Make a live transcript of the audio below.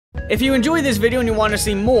If you enjoyed this video and you want to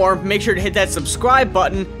see more, make sure to hit that subscribe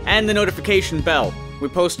button and the notification bell. We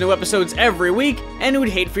post new episodes every week, and we'd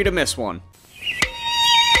hate for you to miss one.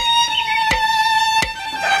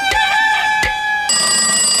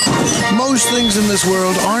 Most things in this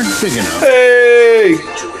world aren't big enough. Hey!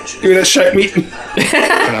 Give me that shack meat.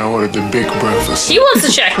 And I ordered the big breakfast. He wants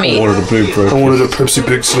the shack meat. I wanted a Pepsi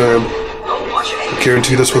Big Slam. I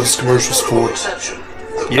guarantee that's what this commercial's for.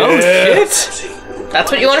 Yeah. Oh, shit!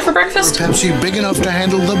 That's what you wanted for breakfast? Pepsi big enough to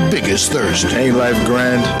handle the biggest thirst. Ain't life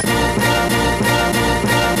grand?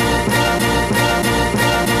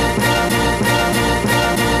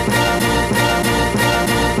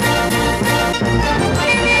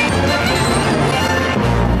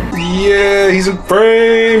 Yeah, he's in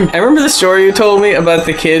frame. I remember the story you told me about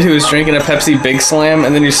the kid who was drinking a Pepsi Big Slam,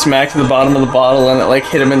 and then you smacked the bottom of the bottle and it, like,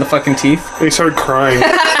 hit him in the fucking teeth. And he started crying.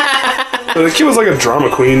 But the kid was like a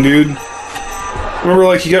drama queen, dude. Remember,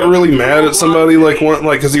 like, he got really mad at somebody, like,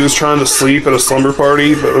 because he was trying to sleep at a slumber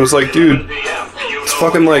party, but it was like, dude, it's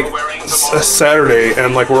fucking, like, a Saturday,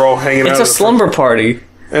 and, like, we're all hanging out. It's a slumber party.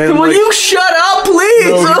 And, Will like, you shut up, please?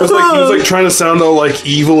 No, he was like trying to sound all, like,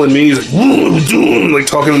 evil and mean. He's like, like,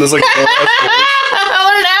 talking in this, like,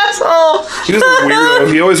 What an asshole! he was a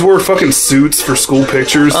weirdo. He always wore fucking suits for school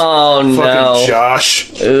pictures. Oh, no. Fucking Josh.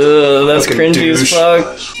 Ugh, that's Fucking cringy douche.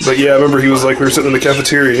 as fuck. But yeah, I remember he was like, we were sitting in the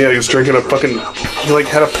cafeteria, and yeah, he was drinking a fucking, he like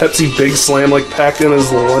had a Pepsi Big Slam like packed in his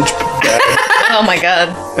lunch bag. Oh my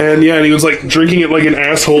god. And yeah, and he was like drinking it like an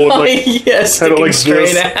asshole. And, like, yes, had it like straight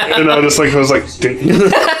this, out. and I was like, ding.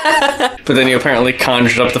 But then he apparently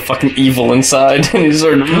conjured up the fucking evil inside, and he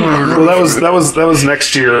sort of. Well, that was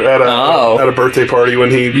next year at a birthday party when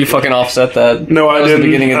he. You fucking offset that. No, I That was didn't. The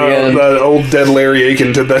beginning of the end. That old dead Larry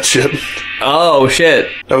Aiken did that shit. Oh shit.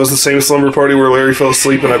 That was the same slumber party where Larry fell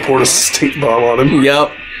asleep and I poured a stink bomb on him.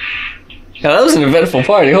 Yep. Yeah, that was an eventful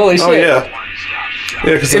party. Holy shit. Oh yeah.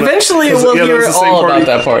 Yeah, because Eventually we'll hear all about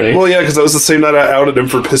that party. Well, yeah, because that was the same night I outed him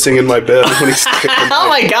for pissing in my bed when he skipped Oh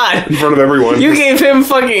my god. in front of everyone. You gave him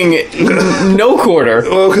fucking no quarter.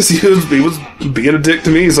 Well, because he was being a dick to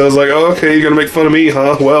me, so I was like, oh, okay, you're gonna make fun of me,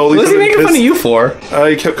 huh? Well, What was he making fun of you for?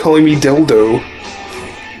 He kept calling me dildo.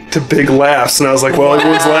 To big laughs, and I was like, well,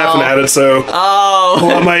 everyone's laughing at it, so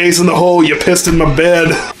pull out my ace in the hole, you pissed in my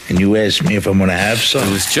bed. And you asked me if I'm gonna have some.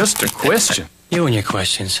 It was just a question. You and your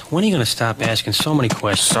questions. When are you going to stop asking so many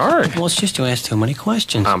questions? Sorry. Well, it's just you ask too many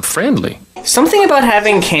questions. I'm friendly. Something about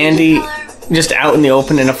having candy just out in the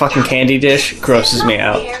open in a fucking candy dish grosses me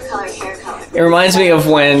out. It reminds me of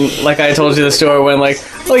when, like I told you the story, when like,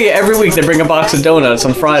 oh yeah, every week they bring a box of donuts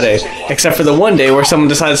on Friday, except for the one day where someone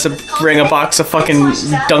decides to bring a box of fucking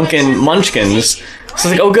Dunkin' Munchkins. So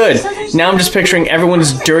it's like, oh good, now I'm just picturing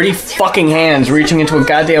everyone's dirty fucking hands reaching into a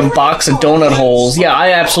goddamn box of donut holes. Yeah,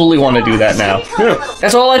 I absolutely want to do that now. Yeah.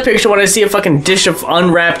 That's all I picture when I see a fucking dish of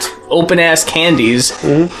unwrapped, open-ass candies.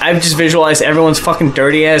 I've just visualized everyone's fucking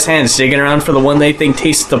dirty-ass hands digging around for the one they think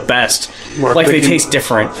tastes the best. Mark, Like I they think taste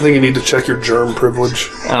different. I think you need to check your germ privilege.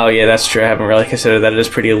 Oh yeah, that's true. I haven't really considered that. It is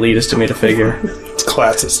pretty elitist of me to figure. It's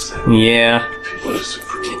classist. Yeah.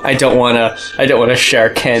 I don't wanna share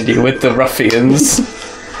candy with the ruffians.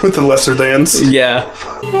 With the lesser thans. Yeah.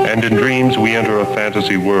 And in dreams we enter a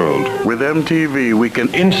fantasy world. With MTV we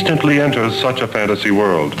can instantly enter such a fantasy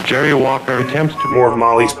world. Jerry Walker attempts to... More of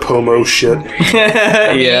Molly's Pomo shit.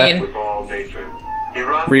 Yeah.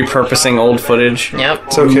 Repurposing old footage. Yep.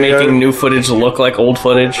 It's okay. Making new footage look like old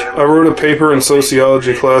footage. I wrote a paper in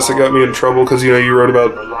sociology class that got me in trouble because, you know, you wrote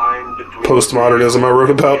about postmodernism. I wrote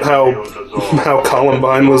about how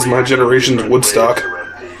Columbine was my generation's Woodstock.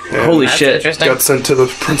 And Holy shit. got sent to the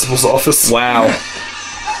principal's office. Wow.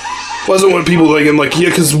 Wasn't what people thinking, like, yeah,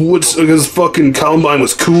 because fucking Columbine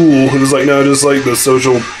was cool. It was like, no, just like the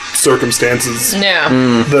social circumstances Yeah.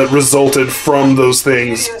 that resulted from those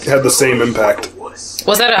things had the same impact.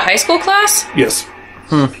 Was that a high school class? Yes.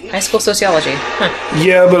 High school sociology. Huh.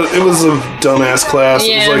 Yeah, but it was a dumbass class.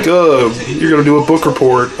 Yeah. It was like, oh, you're gonna do a book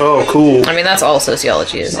report. Oh, cool. I mean, that's all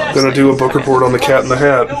sociology is. Gonna do a book report on the Cat in the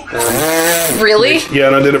Hat. Really? Yeah,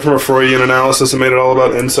 and I did it from a Freudian analysis and made it all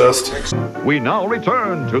about incest. We now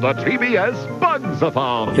return to the TBS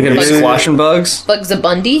Bugs-a-thon. You're gonna be squashing bugs? Bugs a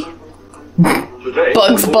Bundy?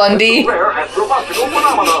 Bugs Bundy?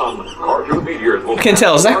 Can't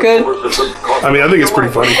tell, is that good? I mean, I think it's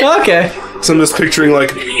pretty funny. Okay. So I'm just picturing,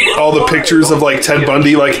 like, all the pictures of, like, Ted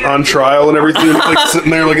Bundy, like, on trial and everything, like, sitting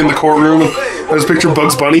there, like, in the courtroom with I just picture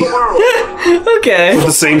Bugs Bunny with Okay.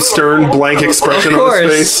 the same stern, blank expression Of on course.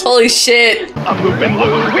 his face. Holy shit. I'm looping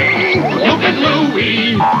Louie, looping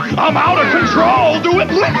Louie. I'm out of control, doing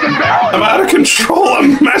flips and barrels. I'm out of control.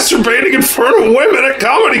 I'm masturbating in front of women at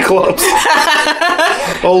comedy clubs.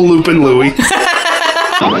 Oh, Lupin Louie.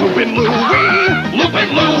 I'm looping Louie, looping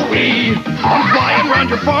Louie. I'm flying around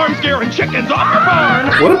your farm, scaring chickens off your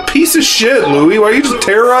barn. What a piece of shit, Louie. Why are you just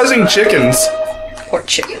terrorizing chickens? Poor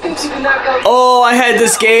chickens. Oh, I had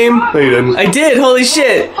this game. No, you didn't. I did. Holy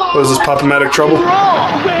shit. What is this, Pop-O-Matic Trouble?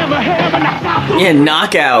 Yeah,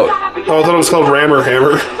 knockout. Oh, I thought it was called Rammer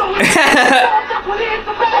Hammer.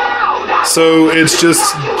 So it's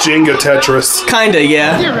just Jenga Tetris. Kinda,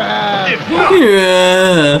 yeah.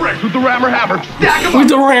 Yeah. With the rammer hammer. Stack 'em With up.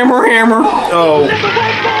 the rammer hammer. Oh,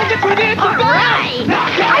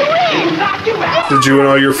 did you and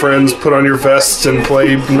all your friends put on your vests and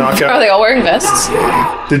play Are Knockout? they all wearing vests?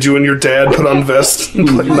 Did you and your dad put on vests and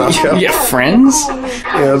play Knockout? Yeah, friends?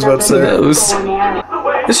 Yeah, I was about to say. Those.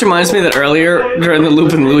 This reminds me that earlier during the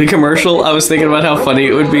Lupin Louie commercial, I was thinking about how funny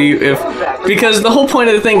it would be if, because the whole point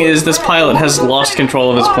of the thing is this pilot has lost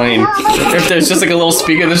control of his plane. If there's just like a little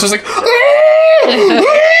speaker that's just like,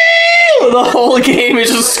 the whole game is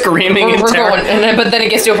just screaming in We're terror. going, but then it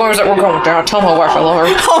gets to a point where it's like, we're going down. Tell my wife I love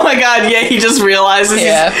her. Oh my god, yeah, he just realizes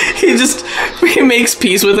Yeah. he makes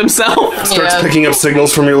peace with himself. Starts Yeah. picking up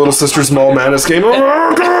signals from your little sister's Mall Madness game.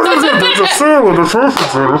 Oh, God, there's a sailor, there's a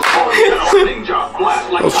sailor.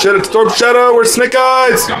 Oh shit, it's Storm Shadow, we're Snake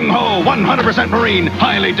Eyes! Gung-ho, 100% marine,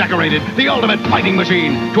 highly decorated, the ultimate fighting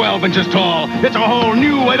machine, 12 inches tall. It's a whole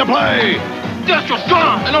new way to play. Destro's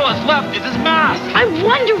gone, and all that's left is his mask. I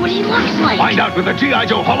wonder what he looks like. Find out with the G.I.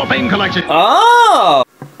 Joe Hall of Fame collection. Oh!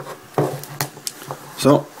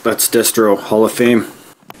 So, that's Destro Hall of Fame.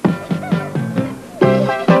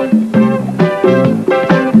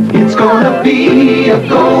 It's gonna be a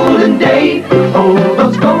golden day. All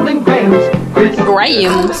those golden grams.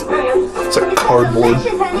 Grahams. It's like cardboard.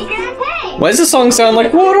 Why does the song sound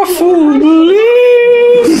like what a fool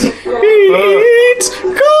believes? Eats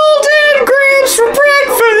golden grapes for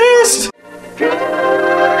breakfast.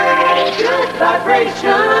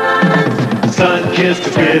 Sun-kissed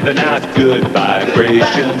is giving out good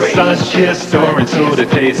vibrations. Sun-kissed storing soda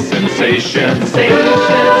taste sensations.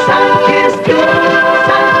 Sun-kissed good.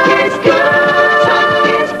 Sun-kissed good.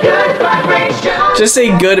 Sun-kissed good vibrations. Just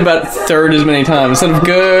say good about a third as many times. Instead of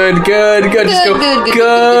good, good, good. Just go Good, good,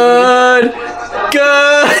 good. You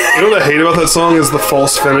know what I hate about that song is the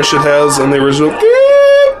false finish it has on the original.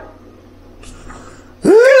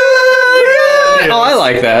 Oh, I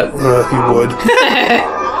like that. You would.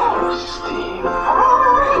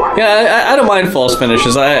 Yeah, I don't mind false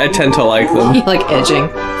finishes. I tend to like them. You like edging.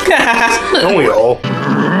 Don't we all?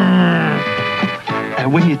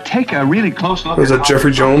 And when you take a really close look, Was that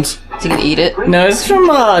Jeffrey Jones? Is he gonna eat it? No, it's from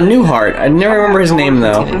Newhart. I never remember his name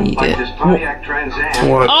though. Gonna eat it.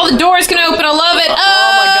 What? Oh, the doors can open. I love it.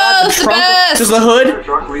 Oh my god, The the trunk. best. Does the hood?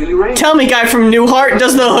 Tell me, guy from Newhart,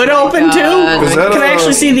 does the hood open too? God. Is that Can I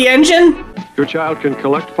actually see the engine? Your child can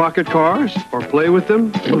collect pocket cars, or play with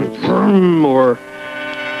them, or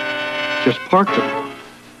just park them.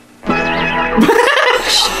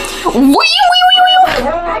 Wee, wee, wee, wee.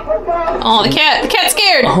 Oh, the cat's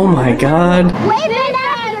scared. Oh my god.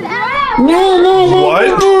 What?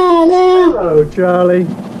 Hello, Charlie.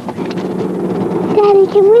 Daddy,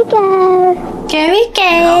 can we go? Can we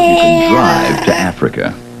go? drive to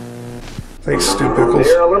Africa. Thanks, Stu Pickles.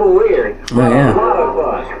 Oh yeah.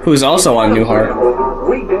 Who's also on Newhart?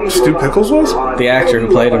 Stu Pickles was? The actor who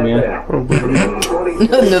played him, yeah.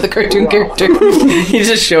 Another cartoon character. He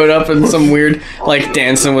just showed up in some weird, like,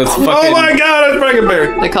 dancing with fucking... Oh my god, it's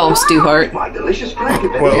Frankenberry! They call him Stu Hart.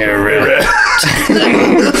 Well, Yeah, right.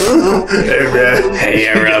 Hey,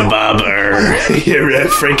 you're a bobber. You're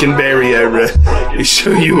Frankenberry. They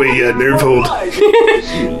show you a nerve hold.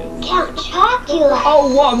 Count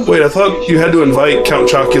Chocula. Wait, I thought you had to invite Count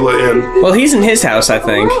Chocula in. Well, he's in his house, I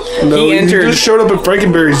think. No, He he entered... just showed up at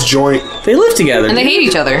Frankenberry's joint. They live together. And they hate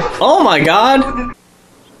each other. Oh my god.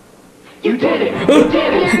 You did it. You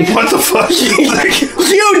did it. What the fuck?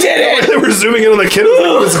 You did They were zooming in on the kid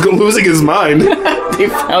who was losing his mind. it! They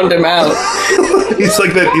found him out. He's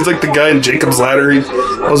like that. He's like the guy in Jacob's Ladder.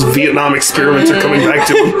 Those Vietnam experiments are coming back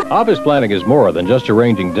to him. Office planning is more than just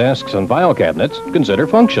arranging desks and file cabinets. Consider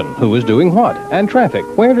function, who is doing what, and traffic,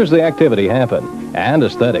 where does the activity happen, and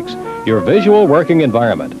aesthetics, your visual working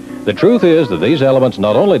environment. The truth is that these elements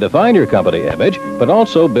not only define your company image, but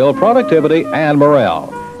also build productivity and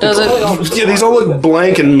morale. Does it? Yeah, these all look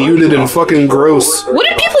blank and muted and fucking gross. What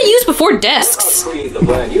did people use before desks?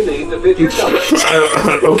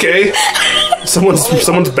 Okay.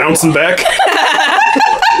 Someone's bouncing back.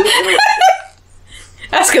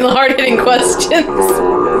 Asking the hard-hitting questions.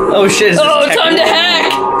 Oh shit! Oh, time to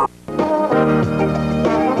hack!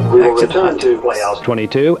 We will return to Playhouse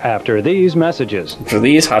 22 after these messages. For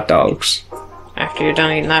these hot dogs. After you're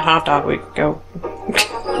done eating that hot dog, we can go.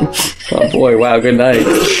 Oh boy! Wow. Good night.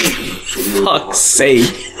 Fuck's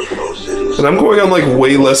sake. And I'm going on like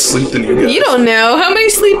way less sleep than you guys. You don't know. How many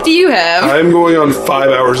sleep do you have? I'm going on 5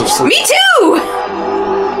 hours of sleep. Me too!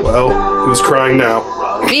 Well, who's crying now?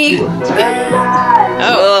 Me.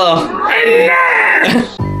 Oh.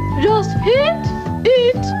 Just hit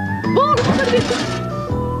it.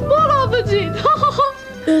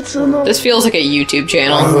 It's enough. This feels like a YouTube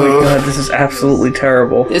channel. Oh my god! This is absolutely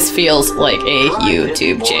terrible. This feels like a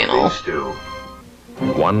YouTube channel.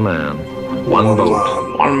 One man, one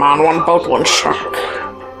boat. One man, one boat, one shark.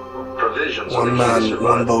 One man,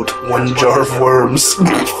 one boat, one jar of worms.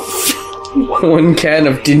 One can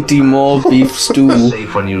of Dinty Moore beef stew.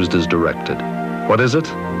 Safe when used as directed. What is it?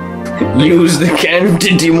 Use the can of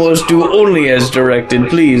Dinty Moore stew only as directed,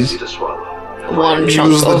 please. One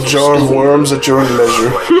chunk Use the of jar of worms at your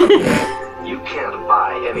leisure. You can't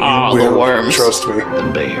buy any. Oh, the worms. Trust me.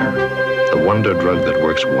 The Bayer. The wonder drug that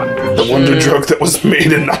works wonders. The wonder drug that was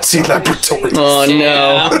made in Nazi laboratories. Oh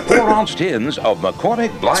no. 4-ounce tins of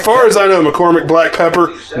McCormick Black As far as I know, McCormick Black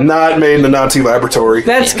Pepper, not made in the Nazi laboratory.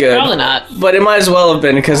 That's good. Probably not. But it might as well have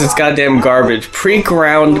been because it's goddamn garbage.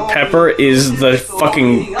 Pre-ground pepper is the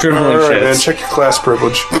fucking dribbling Alright, man, shit. check your class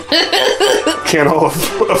privilege. Can't all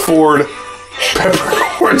afford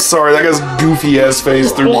peppercorn. Sorry, that guy's goofy ass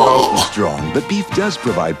face threw me off. strong, but beef does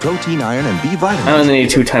provide protein, iron, and B vitamins. I only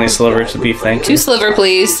need 2 tiny slivers of beef, thank you. 2 sliver,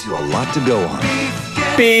 please. A lot to go on.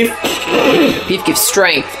 Beef. Beef gives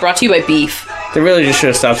strength. Brought to you by beef. They really just should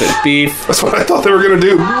have stopped at beef. That's what I thought they were gonna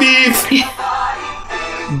do. Beef!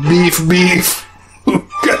 Beef. Who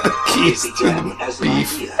got the keys to the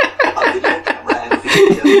beef?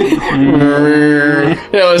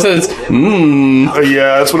 Yeah, it says,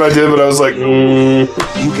 Yeah, that's what I did, but I was like,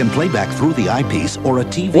 You can play back through the eyepiece or a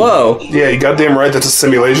TV. Whoa. Yeah, you goddamn right, that's a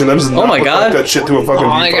simulation. That does not my look God. like that shit to a fucking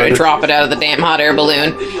Oh, they're gonna viewfinder. drop it out of the damn hot air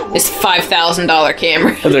balloon. This $5,000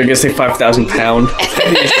 camera. They're gonna say 5,000 pound.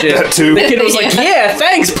 Shit. That too. The kid was like, yeah,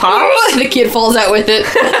 thanks, Pops. The kid falls out with it.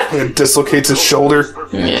 It dislocates his shoulder.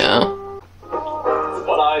 Yeah.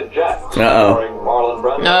 Uh-oh.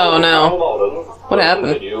 Oh no. What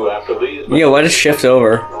happened? Yeah, why just shift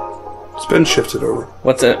over? It's been shifted over.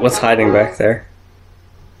 What's hiding back there?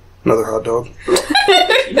 Another hot dog.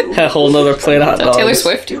 A whole nother plate of hot dogs. Taylor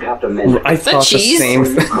Swift? I thought the cheese? same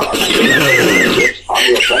thing.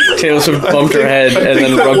 Taylor Swift bumped her head and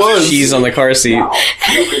then that rubbed was. cheese on the car seat.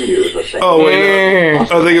 Oh, wait. No. I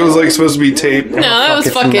think it was like supposed to be tape. No, that was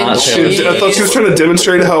It's fucking not cheese. I thought she was trying to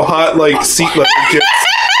demonstrate how hot, like, seat leather gets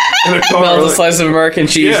in a car. Melt a Like, slice of American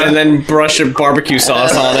cheese Yeah. and then brush a barbecue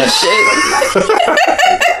sauce on it.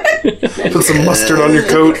 put some mustard on your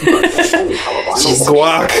coat. Some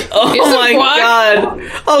guac. Oh Here's my some guac.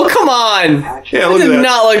 God! Oh come on! Yeah, look It at did that.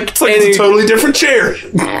 not look It's like it's a totally different chair.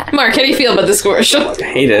 Mark, how do you feel about this commercial? I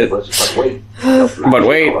hate it. But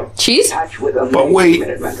wait, Cheese? But wait,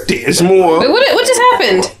 there's more. Wait, what just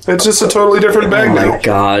happened? It's just a totally different bag oh now. my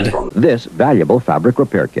God! This valuable fabric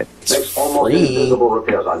repair kit. Almost invisible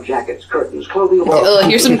repairs on jackets, curtains, clothing. Ugh,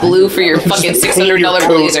 here's some glue for your fucking $600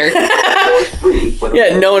 blazer.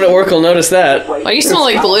 Yeah, no one at work will notice that. Why you smell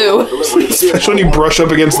like glue? Especially when you brush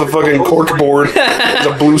up against the fucking cork board. There's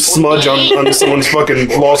a blue smudge on someone's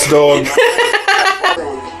fucking lost dog.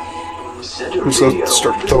 I'm just gonna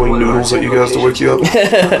start throwing noodles at you guys to wake you up.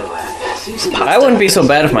 I wouldn't be so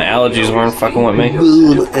bad if my allergies weren't fucking with me.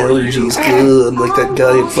 Ooh, allergies, good. I'm like that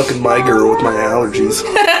guy in fucking My Girl with my allergies.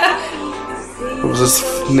 What was his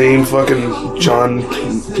name? Fucking John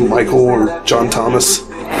Michael or John Thomas?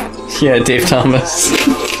 Yeah, Dave Thomas.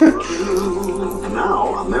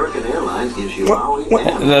 Now, American Airlines gives you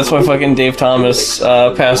That's why fucking Dave Thomas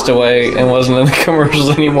passed away and wasn't in the commercials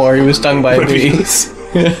anymore. He was stung by a bee.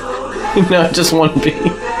 No, just one bee.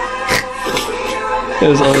 It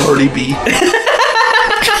was Cardi B.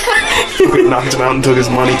 Knocked him out and took his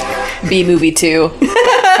money. B movie 2.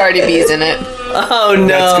 Cardi B's in it. Oh no.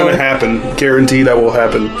 That's gonna happen. Guarantee that will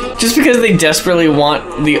happen. Just because they desperately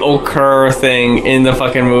want the occur thing in the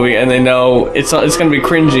fucking movie and they know it's gonna be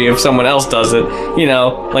cringy if someone else does it. You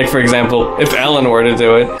know, like for example, if Ellen were to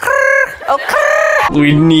do it.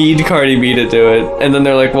 We need Cardi B to do it. And then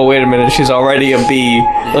they're like, well, wait a minute, she's already a bee.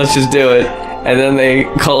 Let's just do it. And then they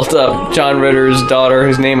called up John Ritter's daughter,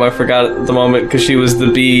 whose name I forgot at the moment because she was the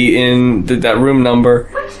bee in that room number.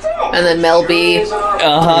 And then Mel B. And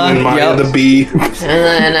then Maya the Bee.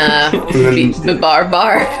 And then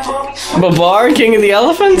Babar. Babar, King of the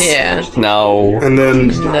Elephants? Yeah. No. And then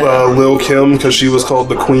Lil Kim, because she was called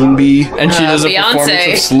the Queen Bee. And she does a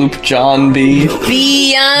performance of Sloop John B.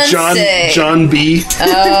 Beyonce. John B.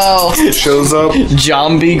 Oh. Shows up.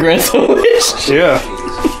 John B. grants a wish. Yeah.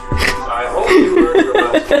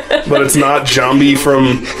 But it's not Jambi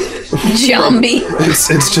from... Jambi.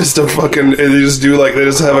 It's just a fucking... They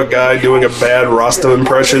just have a guy doing a bad Rasta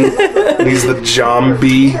impression. And he's the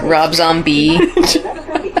Jambi. Rob Zombie.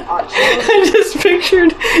 I just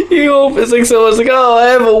pictured it's like someone's like, oh, I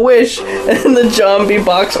have a wish, and the John B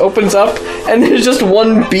box opens up, and there's just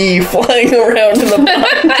one bee flying around in the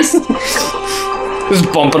box,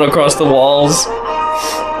 just bumping across the walls.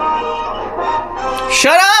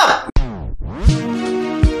 Shut up!